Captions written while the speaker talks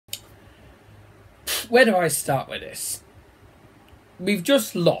where do I start with this? We've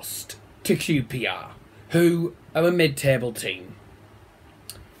just lost to QPR, who are a mid-table team.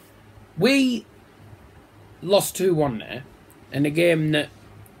 We lost 2-1 there, in a game that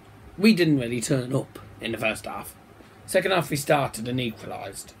we didn't really turn up in the first half. Second half we started and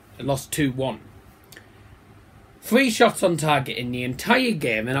equalised and lost 2-1. 3 shots on target in the entire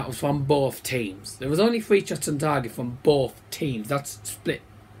game, and that was from both teams. There was only 3 shots on target from both teams. That's split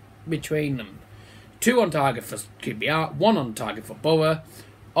between them. 2 on target for QPR, 1 on target for Boro.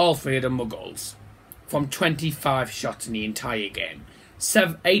 All 3 of them were goals. From 25 shots in the entire game.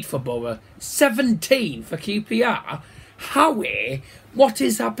 8 for Boro, 17 for QPR. Howie, what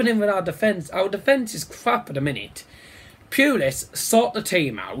is happening with our defence? Our defence is crap at the minute. Pulis sort the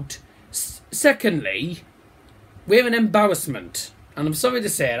team out. Secondly, we're an embarrassment. And I'm sorry to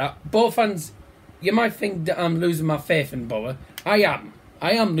say that. Both fans, you might think that I'm losing my faith in Boro. I am.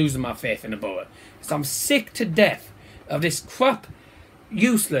 I am losing my faith in the Boro. Because I'm sick to death of this crap,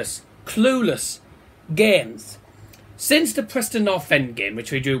 useless, clueless games. Since the Preston North End game,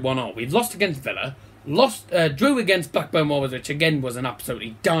 which we drew 1-0, we've lost against Villa, drew against Blackburn Rovers, which again was an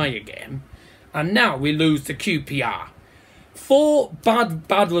absolutely dire game, and now we lose to QPR. 4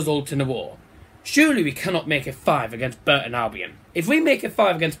 bad results in a row. Surely we cannot make it 5 against Burton Albion. If we make it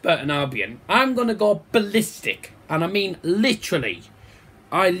 5 against Burton Albion, I'm going to go ballistic. And I mean literally.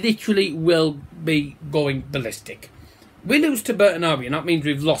 I literally will be going ballistic. We lose to Burton Albion, that means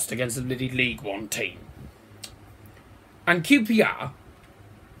we've lost against a League 1 team. And QPR,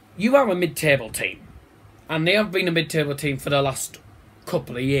 you are a mid-table team. And they have been a mid-table team for the last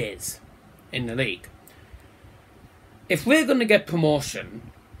couple of years in the league. If we're going to get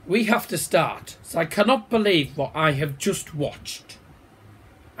promotion, we have to start. So I cannot believe what I have just watched.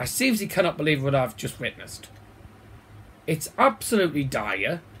 I seriously cannot believe what I've just witnessed. It's absolutely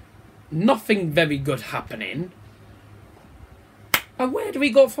dire. Nothing very good happening. And where do we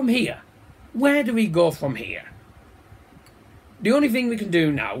go from here? Where do we go from here? The only thing we can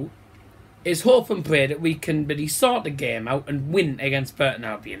do now is hope and pray that we can really sort the game out and win against Burton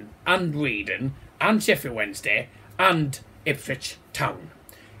Albion and Reading and Sheffield Wednesday and Ipswich Town.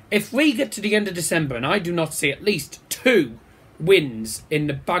 If we get to the end of December and I do not see at least 2 wins in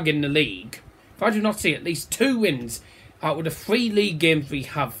the bag in the league, if I do not see at least 2 wins out of the 3 league games we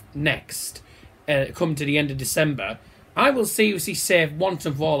have next, come to the end of December, I will seriously say once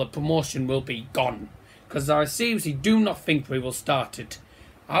and for all that promotion will be gone. Because I seriously do not think we will start it.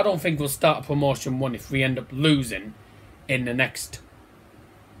 I don't think we'll start a promotion 1 if we end up losing in the next,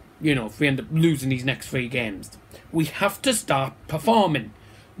 if we end up losing these next 3 games. We have to start performing.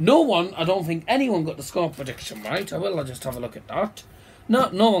 I don't think anyone got the score prediction right. I'll just have a look at that. No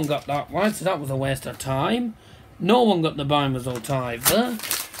one got that right, so that was a waste of time. No one got the buying result either.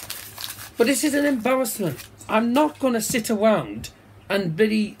 But this is an embarrassment. I'm not going to sit around and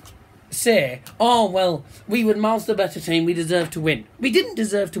really say, oh, well, we were miles the better team, we deserve to win. We didn't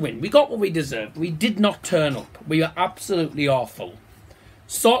deserve to win. We got what we deserved. We did not turn up. We were absolutely awful.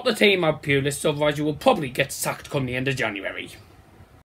 Sort the team out, Pulis, otherwise you will probably get sacked come the end of January.